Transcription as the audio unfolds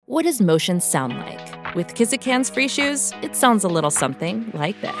What does motion sound like? With Kizik hands-free shoes, it sounds a little something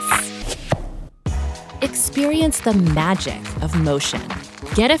like this. Experience the magic of motion.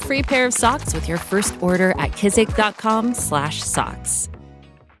 Get a free pair of socks with your first order at kizik.com/socks.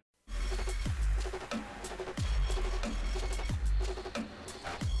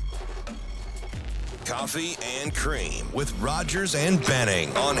 Coffee and Cream with Rogers and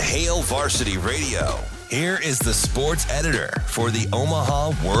Benning on Hail Varsity Radio. Here is the sports editor for the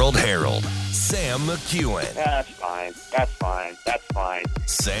Omaha World Herald, Sam McEwen. That's fine.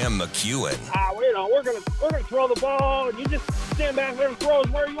 Sam McEwen. We're gonna throw the ball, and you just stand back there and throw it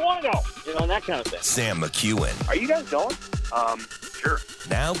where you want to go. And that kind of thing. Sam McEwen. Are you guys going? Sure.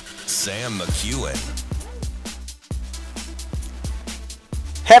 Now, Sam McEwen.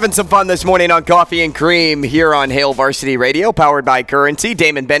 Having some fun this morning on Coffee and Cream here on Hail Varsity Radio, powered by Currency.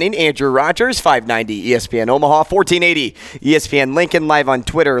 Damon Benning, Andrew Rogers, 590 ESPN Omaha, 1480 ESPN Lincoln, live on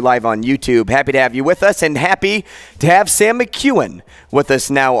Twitter, live on YouTube. Happy to have you with us, and happy to have Sam McEwen with us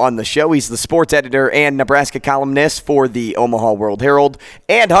now on the show. He's the sports editor and Nebraska columnist for the Omaha World Herald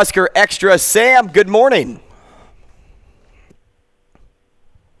and Husker Extra. Sam, good morning.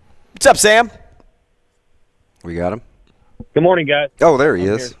 What's up, Sam? We got him. Good morning, guys. Oh, there he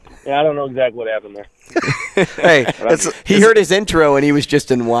is. Yeah, I don't know exactly what happened there. Hey, he heard his intro and he was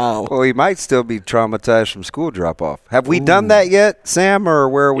just in wow. Well, he might still be traumatized from school drop-off. Have we done that yet, Sam, or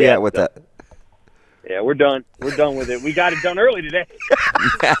where are we at with that? Yeah, we're done. We're done with it. We got it done early today.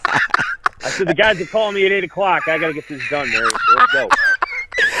 I said the guys are calling me at 8 o'clock. I got to get this done, Mary. So let's go.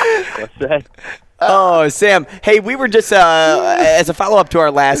 What's that? Oh, Sam. Hey, we were just, as a follow-up to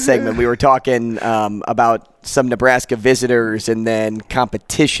our last segment, we were talking about some Nebraska visitors and then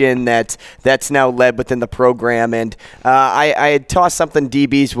competition that's now led within the program. And I had tossed something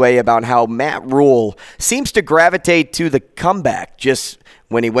DB's way about how Matt Rule seems to gravitate to the comeback just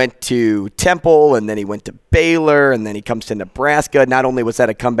when he went to Temple and then he went to Baylor and then he comes to Nebraska. Not only was that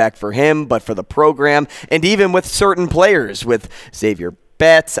a comeback for him, but for the program. And even with certain players, with Xavier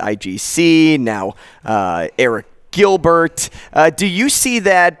Betts, IGC, now Eric Gilbert. Do you see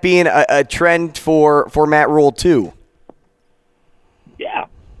that being a trend for Matt Rule too? Yeah,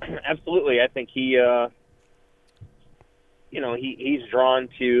 absolutely. I think he, he's drawn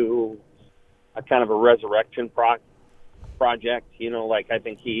to a kind of a resurrection project. I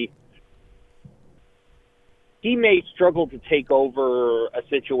think he may struggle to take over a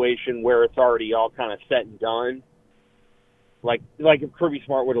situation where it's already all kind of set and done. Like if Kirby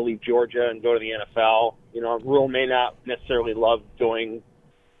Smart were to leave Georgia and go to the NFL, Rule may not necessarily love going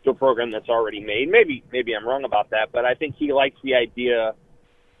to a program that's already made. Maybe I'm wrong about that, but I think he likes the idea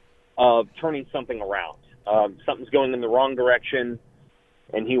of turning something around. Something's going in the wrong direction,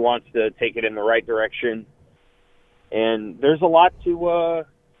 and he wants to take it in the right direction. And there's a lot to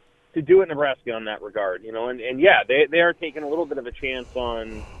do at Nebraska in that regard, And yeah, they are taking a little bit of a chance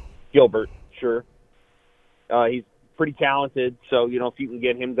on Gilbert, sure. He's pretty talented, so if you can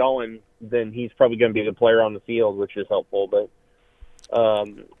get him going, then he's probably going to be the player on the field, which is helpful. But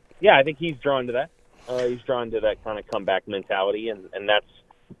yeah, I think he's drawn to that. He's drawn to that kind of comeback mentality, and that's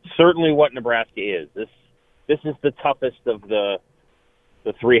certainly what Nebraska is. This is the toughest of the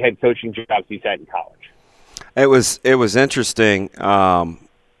three head coaching jobs he's had in college. It was interesting.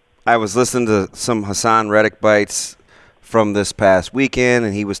 I was listening to some Hassan Reddick bites from this past weekend,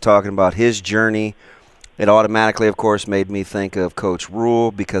 and he was talking about his journey. It automatically, of course, made me think of Coach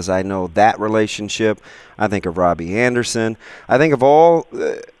Rule because I know that relationship. I think of Robbie Anderson. I think of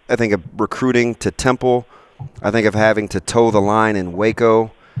recruiting to Temple. I think of having to toe the line in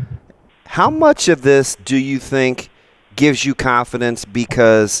Waco. How much of this do you think gives you confidence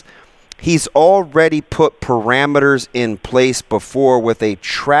because he's already put parameters in place before with a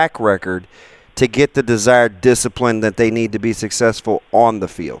track record to get the desired discipline that they need to be successful on the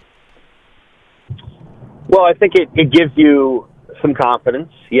field? Well, I think it gives you some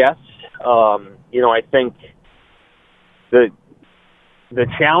confidence, yes. I think the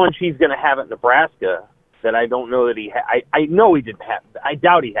challenge he's going to have at Nebraska that I don't know that I know he didn't have. I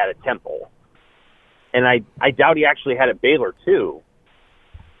doubt he had at Temple. And I doubt he actually had at Baylor, too,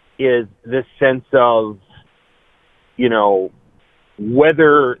 is this sense of,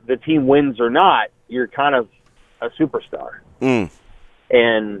 whether the team wins or not, you're kind of a superstar.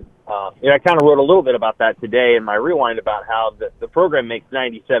 And I kind of wrote a little bit about that today in my rewind about how the program makes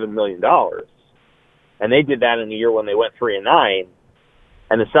 $97 million. And they did that in a year when they went 3-9,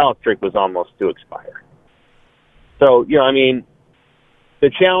 and the salary streak was almost to expire. So, the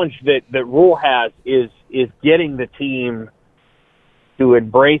challenge that Rule has is getting the team to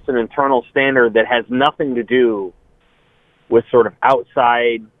embrace an internal standard that has nothing to do with sort of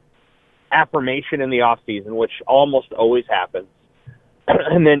outside affirmation in the off season, which almost always happens,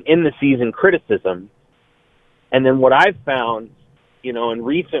 and then in the season criticism. And then what I've found, in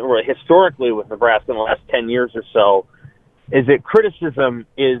recent or historically with Nebraska in the last 10 years or so, is that criticism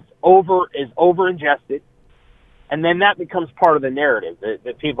is over ingested, and then that becomes part of the narrative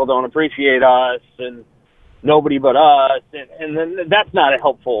that people don't appreciate us and nobody but us, and then that's not a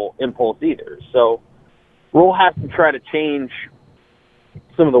helpful impulse either. So Rhule has to try to change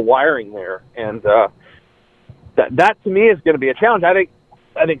some of the wiring there, and that to me is going to be a challenge. I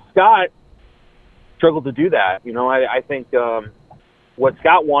think Scott struggled to do that. I think what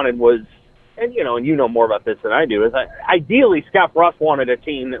Scott wanted was, and you know more about this than I do, is ideally Scott Frost wanted a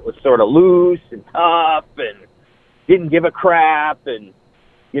team that was sort of loose and tough and didn't give a crap and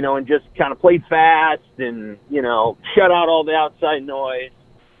and just kind of played fast and shut out all the outside noise.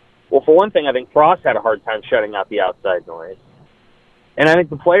 Well, for one thing, I think Frost had a hard time shutting out the outside noise, and I think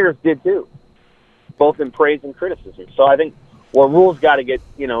the players did too, both in praise and criticism. So I think what Rhule's got to get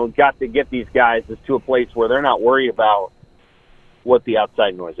these guys is to a place where they're not worried about what the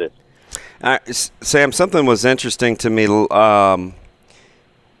outside noise is. Sam, something was interesting to me.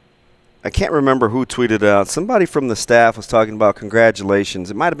 I can't remember who tweeted it out. Somebody from the staff was talking about congratulations.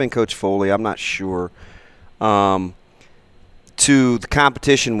 It might have been Coach Foley. I'm not sure. To the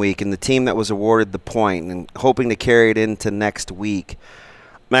competition week and the team that was awarded the point and hoping to carry it into next week.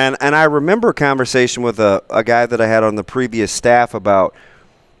 Man, and I remember a conversation with a guy that I had on the previous staff about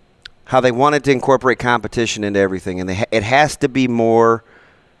how they wanted to incorporate competition into everything. And it has to be more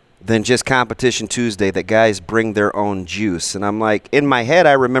than just Competition Tuesday, that guys bring their own juice. And I'm like, in my head,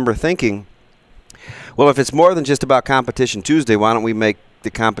 I remember thinking, well, if it's more than just about Competition Tuesday, why don't we make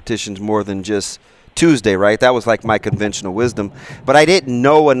the competitions more than just Tuesday, right? That was like my conventional wisdom. But I didn't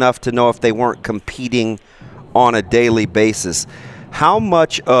know enough to know if they weren't competing on a daily basis. How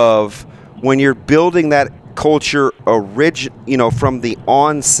much of, when you're building that culture from the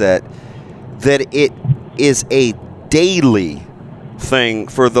onset, that it is a daily thing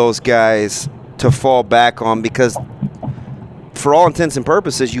for those guys to fall back on, because for all intents and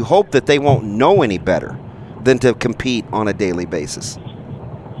purposes, you hope that they won't know any better than to compete on a daily basis.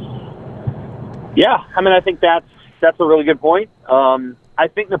 Yeah, I think that's a really good point. I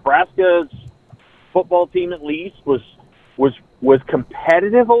think Nebraska's football team at least was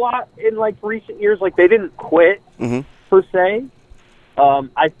competitive a lot in recent years. They didn't quit per se.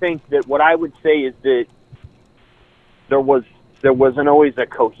 I think that what I would say is that there wasn't always a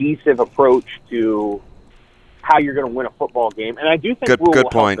cohesive approach to how you're going to win a football game, and I do think Rhule will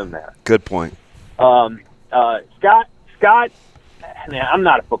help them there. Good point. Scott. Man, I'm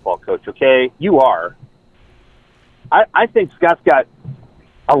not a football coach, okay? You are. I think Scott's got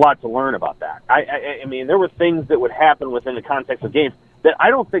a lot to learn about that. I mean, there were things that would happen within the context of games that I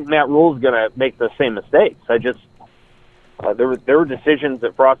don't think Matt Rhule's going to make the same mistakes. There were decisions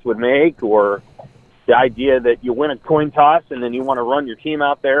that Frost would make, or the idea that you win a coin toss and then you want to run your team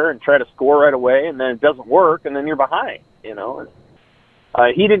out there and try to score right away, and then it doesn't work, and then you're behind,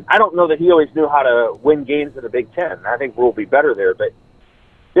 He didn't. I don't know that he always knew how to win games in the Big Ten. I think Rhule will be better there, but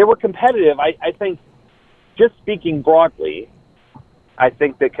they were competitive. I think, just speaking broadly, I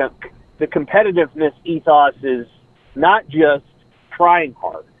think the competitiveness ethos is not just trying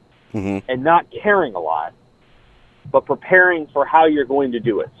hard and not caring a lot, but preparing for how you're going to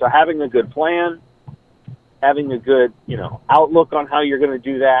do it. So having a good plan, having a good outlook on how you're going to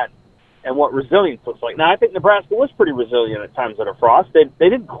do that, and what resilience looks like. Now, I think Nebraska was pretty resilient at times under Frost. They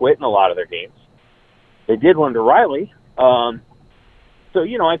didn't quit in a lot of their games. They did under Riley. So,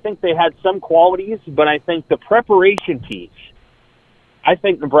 I think they had some qualities, but I think the preparation piece, I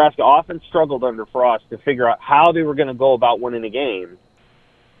think Nebraska often struggled under Frost to figure out how they were going to go about winning a game.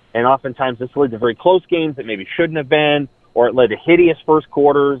 And oftentimes this led to very close games that maybe shouldn't have been, or it led to hideous first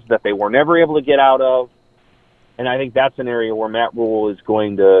quarters that they were never able to get out of. And I think that's an area where Matt Rhule is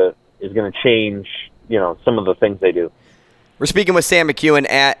going to change, some of the things they do. We're speaking with Sam McEwen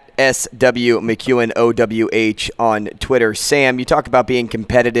at SW McEwen OWH on Twitter. Sam, you talk about being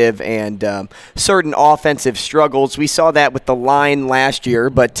competitive and certain offensive struggles. We saw that with the line last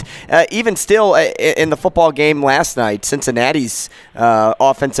year, but even still in the football game last night, Cincinnati's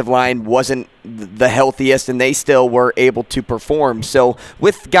offensive line wasn't the healthiest, and they still were able to perform. So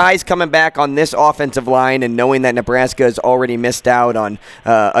with guys coming back on this offensive line and knowing that Nebraska has already missed out on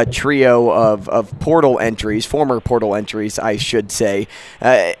a trio of portal entries, former portal entries, I should say,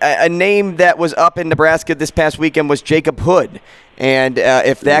 a name that was up in Nebraska this past weekend was Jacob Hood. And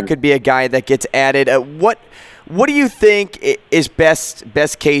if that could be a guy that gets added, what What do you think is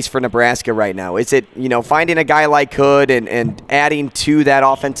best case for Nebraska right now? Is it, finding a guy like Hood and adding to that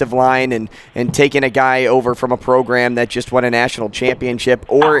offensive line and taking a guy over from a program that just won a national championship?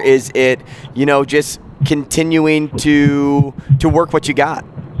 Or is it, just continuing to work what you got?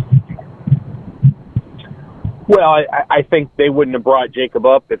 Well, I think they wouldn't have brought Jacob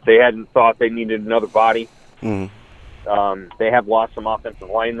up if they hadn't thought they needed another body. Mm-hmm. They have lost some offensive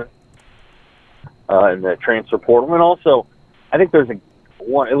linemen in the transfer portal. And also, I think there's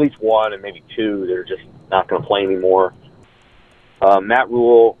at least one and maybe two that are just not going to play anymore. Matt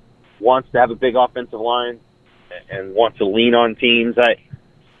Rule wants to have a big offensive line and wants to lean on teams. I'm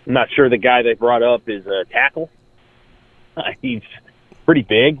not sure the guy they brought up is a tackle. He's pretty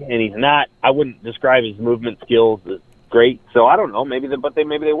big, and he's not. I wouldn't describe his movement skills as great. So I don't know. Maybe they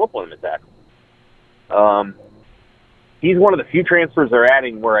will put him at tackle. He's one of the few transfers they're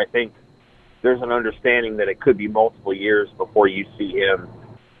adding where I think there's an understanding that it could be multiple years before you see him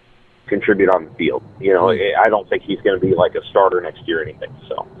contribute on the field. I don't think he's going to be like a starter next year or anything.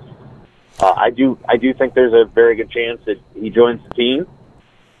 So I do think there's a very good chance that he joins the team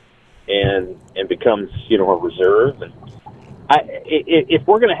and becomes a reserve. And if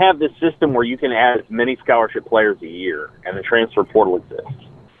we're going to have this system where you can add as many scholarship players a year and the transfer portal exists,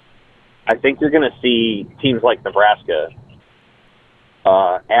 I think you're going to see teams like Nebraska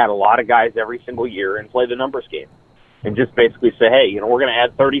add a lot of guys every single year and play the numbers game and just basically say, hey, we're going to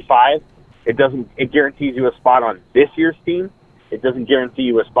add 35. It guarantees you a spot on this year's team. It doesn't guarantee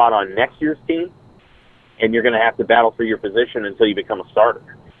you a spot on next year's team, and you're going to have to battle for your position until you become a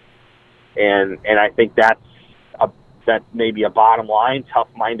starter. And I think that's maybe a bottom line,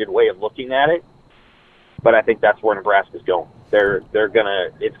 tough-minded way of looking at it, but I think that's where Nebraska's going.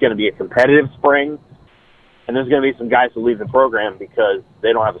 It's gonna be a competitive spring, and there's gonna be some guys who leave the program because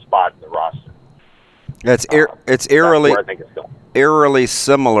they don't have a spot in the roster. It's eerily that's where I think it's going. Eerily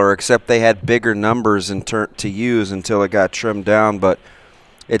similar, except they had bigger numbers to use until it got trimmed down. But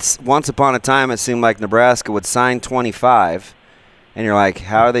it's once upon a time it seemed like Nebraska would sign 25, and you're like,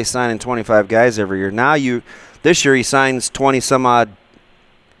 how are they signing 25 guys every year? Now this year he signs 20 some odd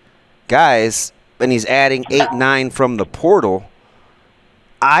guys, and he's adding 8-9 from the portal.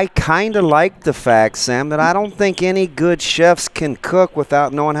 I kind of like the fact, Sam, that I don't think any good chefs can cook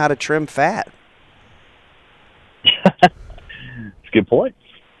without knowing how to trim fat. That's a good point.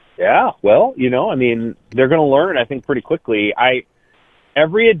 Yeah, well, they're going to learn, I think, pretty quickly.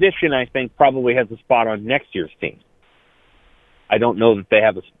 Every addition, I think, probably has a spot on next year's team. I don't know that they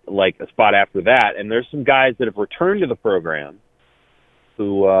have a spot after that. And there's some guys that have returned to the program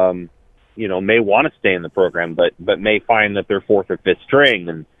who, may want to stay in the program, but may find that they're fourth or fifth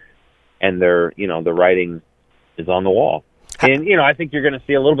string, and their the writing is on the wall. And I think you're going to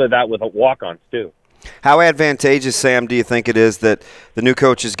see a little bit of that with walk-ons too. How advantageous, Sam, do you think it is that the new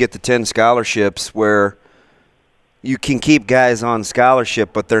coaches get the 10 scholarships where you can keep guys on scholarship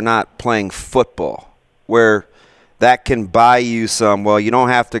but they're not playing football, where that can buy you some, well, you don't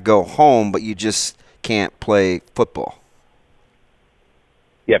have to go home, but you just can't play football?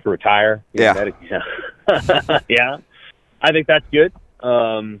 You have to retire. Yeah. Yeah. I think that's good.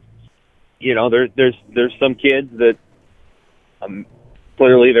 There's some kids that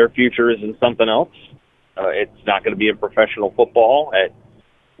clearly their future is in something else. It's not going to be in professional football,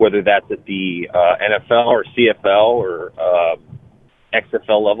 whether that's at the NFL or CFL or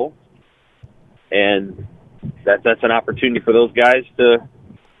XFL level. And that's an opportunity for those guys to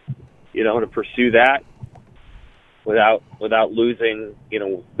pursue that without losing,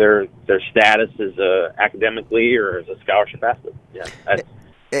 their status as academically or as a scholarship athlete. Yeah,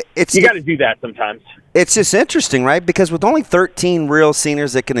 you got to do that sometimes. It's just interesting, right? Because with only 13 real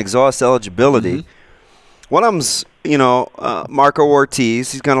seniors that can exhaust eligibility, one of them's Marco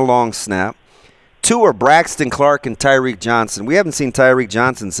Ortiz. He's got a long snap. Two are Braxton Clark and Tyreek Johnson. We haven't seen Tyreek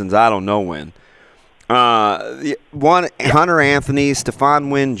Johnson since I don't know when. One, Hunter Anthony, Stephon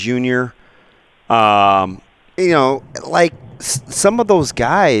Wynn Jr., some of those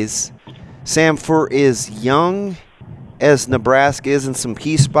guys, Sam, for as young as Nebraska is in some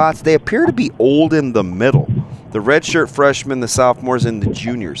key spots, they appear to be old in the middle. The redshirt freshmen, the sophomores, and the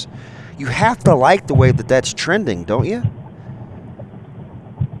juniors. You have to like the way that that's trending, don't you?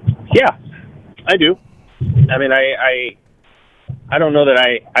 Yeah, I do. I mean, I don't know that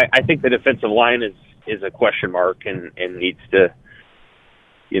I think the defensive line is a question mark and needs to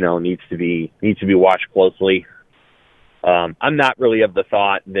be watched closly. I'm not really of the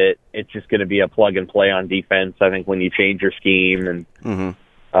thought that it's just going to be a plug and play on defense. I think when you change your scheme and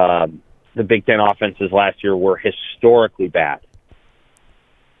the Big Ten offenses last year were historically bad.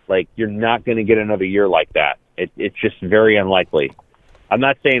 Like, you're not going to get another year like that It's just very unlikely. I'm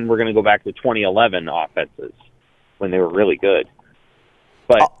not saying we're going to go back to 2011 offenses when they were really good,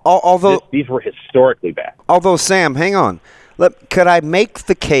 but although these were historically bad. Although, Sam, hang on. Could I make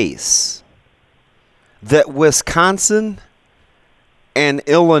the case that Wisconsin and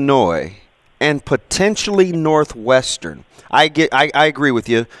Illinois and potentially Northwestern, I agree with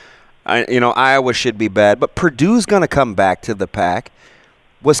you. Iowa should be bad, but Purdue's going to come back to the pack.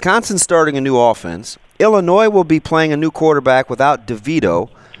 Wisconsin's starting a new offense. Illinois will be playing a new quarterback without DeVito.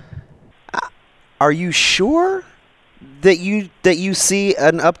 Are you sure that you see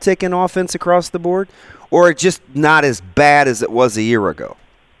an uptick in offense across the board, or it's just not as bad as it was a year ago?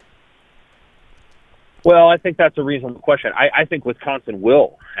 Well, I think that's a reasonable question. I think Wisconsin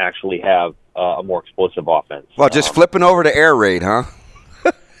will actually have a more explosive offense. Well, just flipping over to air raid, huh?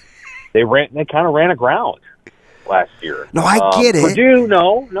 They kind of ran aground last year. No, I get it. Purdue,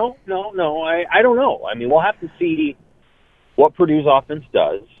 no. I don't know. I mean, we'll have to see what Purdue's offense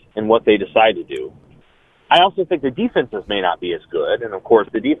does and what they decide to do. I also think the defenses may not be as good, and of course,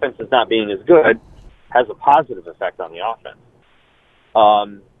 the defenses not being as good has a positive effect on the offense.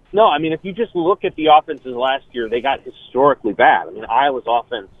 No, I mean, if you just look at the offenses last year, they got historically bad. I mean, Iowa's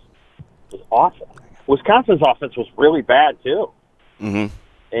offense was awful. Wisconsin's offense was really bad, too. Mm-hmm.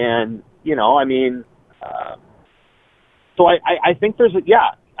 And, so I think there's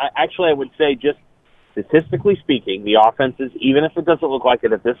actually I would say just statistically speaking, the offenses, even if it doesn't look like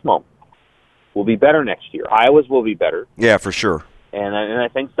it at this moment, will be better next year. Iowa's will be better. Yeah, for sure. And I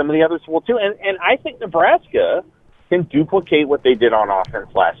think some of the others will too. And I think Nebraska can duplicate what they did on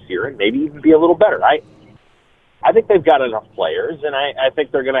offense last year and maybe even be a little better. I think they've got enough players, and I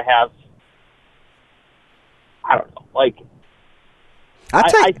think they're going to have, I don't know, like,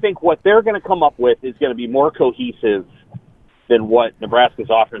 I think what they're going to come up with is going to be more cohesive than what Nebraska's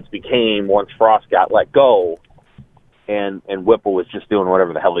offense became once Frost got let go and Whipple was just doing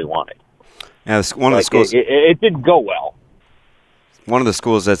whatever the hell he wanted. Yeah, one of the schools. It didn't go well. One of the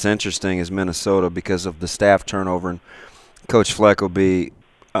schools that's interesting is Minnesota because of the staff turnover, and Coach Fleck will be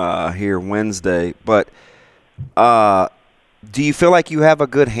here Wednesday. But do you feel like you have a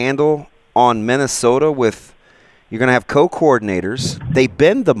good handle on Minnesota with you're going to have co-coordinators? They've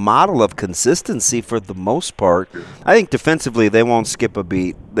been the model of consistency for the most part. I think defensively they won't skip a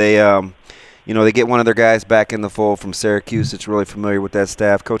beat. They they get one of their guys back in the fold from Syracuse that's really familiar with that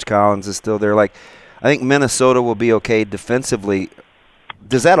staff. Coach Collins is still there. Like, I think Minnesota will be okay defensively.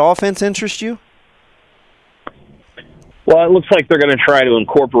 Does that offense interest you? Well, it looks like they're going to try to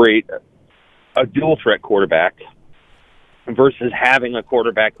incorporate a dual-threat quarterback versus having a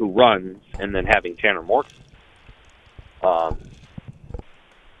quarterback who runs and then having Tanner Morton.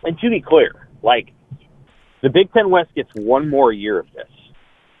 And to be clear, like, the Big Ten West gets one more year of this.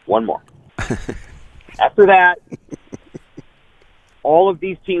 One more. After that, all of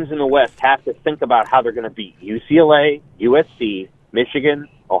these teams in the West have to think about how they're going to beat UCLA, USC, Michigan,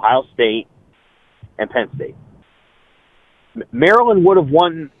 Ohio State, and Penn State. Maryland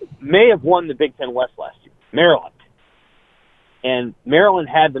may have won the Big Ten West last year. Maryland. And Maryland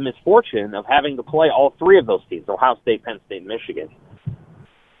had the misfortune of having to play all three of those teams, Ohio State, Penn State, and Michigan.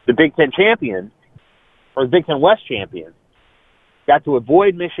 The Big Ten champion, or the Big Ten West champion, got to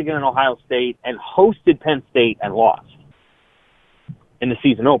avoid Michigan and Ohio State and hosted Penn State and lost in the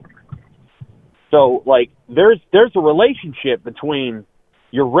season opener. So, like, there's a relationship between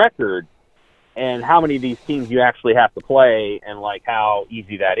your record and how many of these teams you actually have to play and, like, how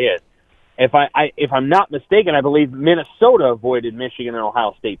easy that is. If I'm not mistaken, I believe Minnesota avoided Michigan and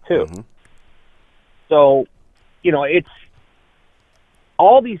Ohio State too. Mm-hmm. So, it's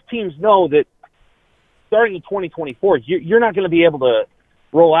all these teams know that starting in 2024, you're not going to be able to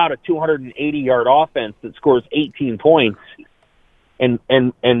roll out a 280-yard offense that scores 18 points and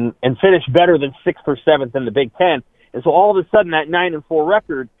finish better than 6th or 7th in the Big Ten. And so all of a sudden that 9-4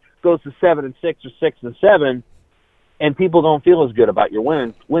 record goes to 7-6 or 6-7. And people don't feel as good about your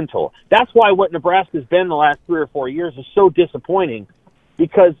win total. That's why what Nebraska's been the last 3 or 4 years is so disappointing,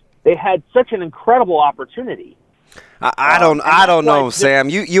 because they had such an incredible opportunity. I don't know, Sam.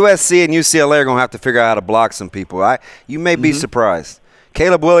 USC and UCLA are going to have to figure out how to block some people. You may be surprised.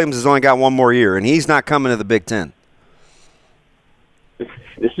 Caleb Williams has only got one more year, and he's not coming to the Big Ten.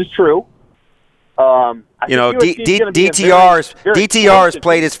 This is true. DTR's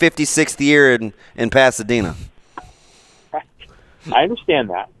played his 56th year in Pasadena. I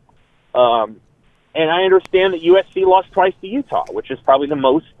understand that. And I understand that USC lost twice to Utah, which is probably the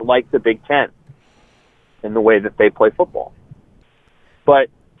most like the Big Ten in the way that they play football.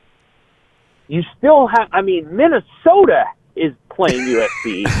 But you still have, Minnesota is playing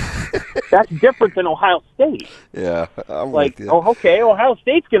USC That's different than Ohio State. Yeah, I'm Like, with you. oh, okay, Ohio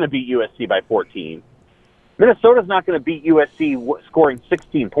State's going to beat USC by 14. Minnesota's not going to beat USC scoring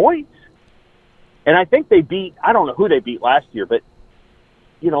 16 points. And I think they beat, I don't know who they beat last year, but,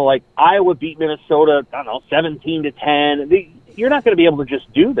 like Iowa beat Minnesota, 17-10. You're not going to be able to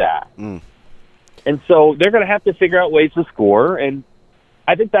just do that. Mm. And so they're going to have to figure out ways to score. And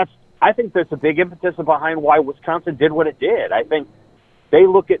I think there's a big impetus behind why Wisconsin did what it did. I think they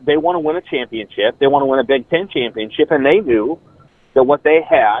want to win a championship. They want to win a Big Ten championship, and they knew that what they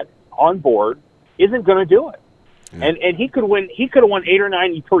had on board isn't going to do it. Yeah. And he could have won 8 or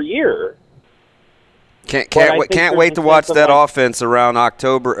 9 per year. Can't wait to watch that offense around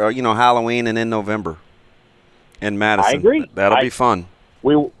October, Halloween and in November in Madison. I agree. That'll be fun.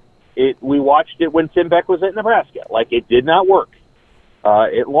 We watched it when Tim Beck was at Nebraska. Like, it did not work.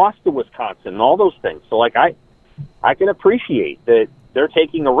 It lost to Wisconsin and all those things. So, like, I can appreciate that they're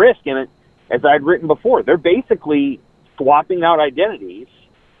taking a risk. And as I'd written before, they're basically swapping out identities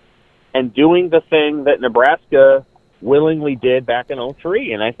and doing the thing that Nebraska willingly did back in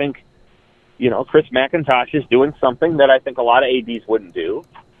 2003. And I think, Chris McIntosh is doing something that I think a lot of ADs wouldn't do.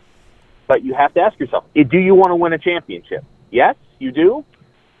 But you have to ask yourself, do you want to win a championship? Yes, you do.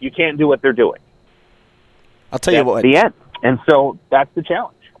 You can't do what they're doing. I'll tell you what. The end. And so that's the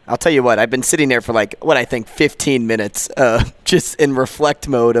challenge. I'll tell you what, I've been sitting there for 15 minutes just in reflect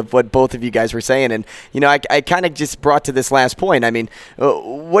mode of what both of you guys were saying. And, I kind of just brought to this last point. I mean,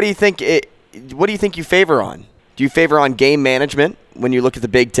 what do you think you favor on? Do you favor on game management when you look at the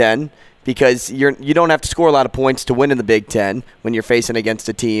Big Ten? Because you don't have to score a lot of points to win in the Big Ten when you're facing against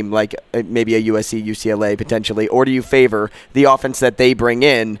a team like maybe a USC, UCLA potentially. Or do you favor the offense that they bring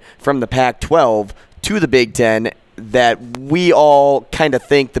in from the Pac-12 to the Big Ten that we all kind of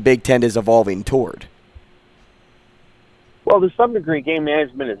think the Big Ten is evolving toward? Well, to some degree, game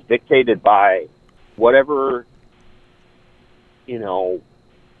management is dictated by whatever, schedule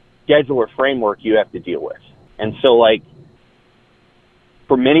or framework you have to deal with. And so,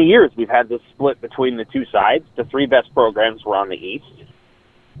 for many years, we've had this split between the two sides. The three best programs were on the East.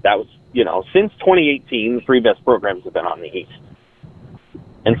 That was, since 2018, the three best programs have been on the East.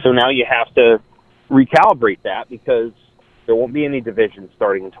 And so now you have to recalibrate that because there won't be any divisions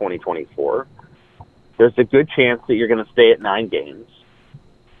starting in 2024. There's a good chance that you're going to stay at 9 games.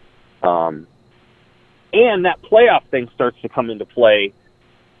 And that playoff thing starts to come into play.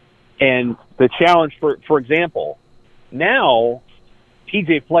 And the challenge, for example, now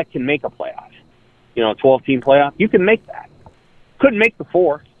TJ Fleck can make a playoff. A 12-team playoff. You can make that. Couldn't make the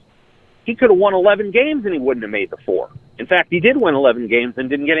 4. He could have won 11 games and he wouldn't have made the 4. In fact, he did win 11 games and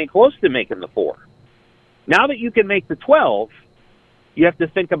didn't get any close to making the 4. Now that you can make the 12, you have to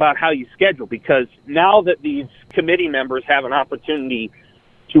think about how you schedule, because now that these committee members have an opportunity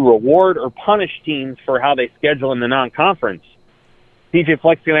to reward or punish teams for how they schedule in the non-conference, TJ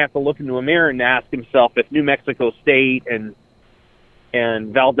Fleck's going to have to look into a mirror and ask himself if New Mexico State and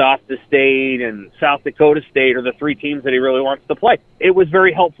Valdosta State and South Dakota State are the 3 teams that he really wants to play. It was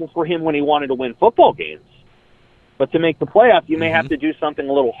very helpful for him when he wanted to win football games. But to make the playoff, you may have to do something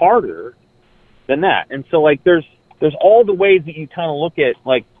a little harder than that. And so, there's all the ways that you kind of look at,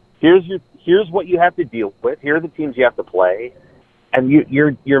 here's what you have to deal with. Here are the teams you have to play. And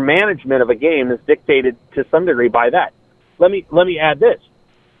your management of a game is dictated to some degree by that. Let me add this,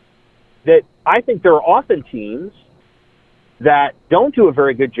 that I think there are often teams that don't do a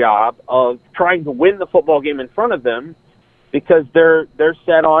very good job of trying to win the football game in front of them because they're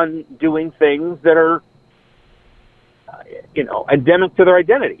set on doing things that are, endemic to their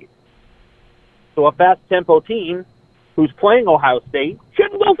identity. So a fast-tempo team who's playing Ohio State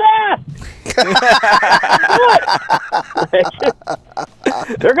shouldn't go fast.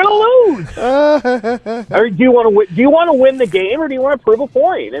 They're going to lose. Or do you want to win the game, or do you want to prove a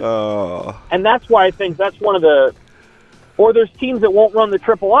point? And that's why I think that's one of the. Or there's teams that won't run the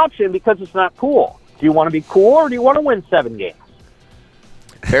triple option because it's not cool. Do you want to be cool, or do you want to win 7 games?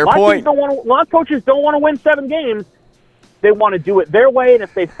 Fair point. A lot of coaches don't want to win 7 games. They want to do it their way, and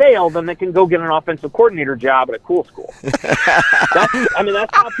if they fail, then they can go get an offensive coordinator job at a cool school.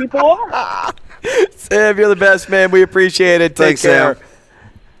 That's how people are. Sam, you're the best, man. We appreciate it. Take care. Sam.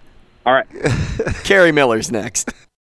 All right. Kerry Miller's next.